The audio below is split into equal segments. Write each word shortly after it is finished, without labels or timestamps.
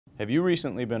Have you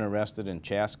recently been arrested in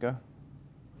Chaska?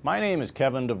 My name is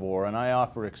Kevin DeVore and I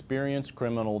offer experienced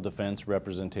criminal defense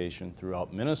representation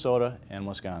throughout Minnesota and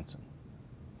Wisconsin.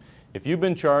 If you've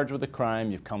been charged with a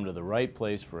crime, you've come to the right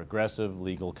place for aggressive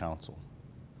legal counsel.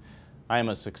 I am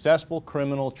a successful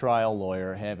criminal trial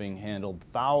lawyer, having handled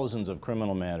thousands of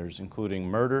criminal matters including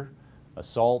murder,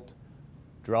 assault,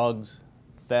 drugs,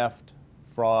 theft,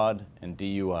 fraud, and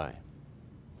DUI.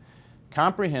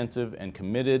 Comprehensive and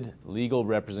committed legal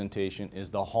representation is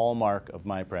the hallmark of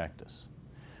my practice.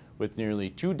 With nearly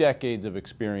 2 decades of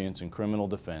experience in criminal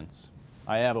defense,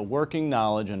 I have a working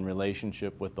knowledge and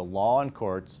relationship with the law and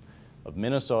courts of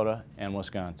Minnesota and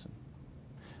Wisconsin.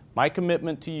 My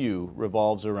commitment to you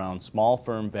revolves around small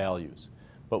firm values,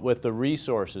 but with the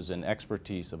resources and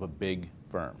expertise of a big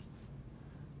firm.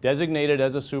 Designated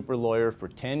as a super lawyer for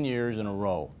 10 years in a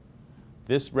row,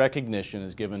 this recognition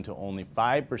is given to only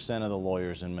 5% of the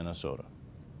lawyers in Minnesota.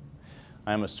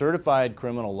 I am a certified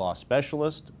criminal law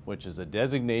specialist, which is a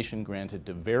designation granted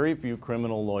to very few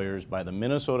criminal lawyers by the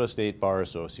Minnesota State Bar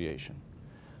Association.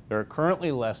 There are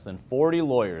currently less than 40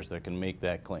 lawyers that can make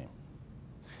that claim.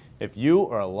 If you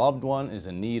or a loved one is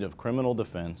in need of criminal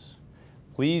defense,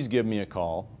 please give me a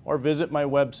call or visit my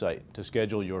website to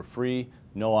schedule your free,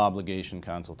 no-obligation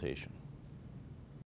consultation.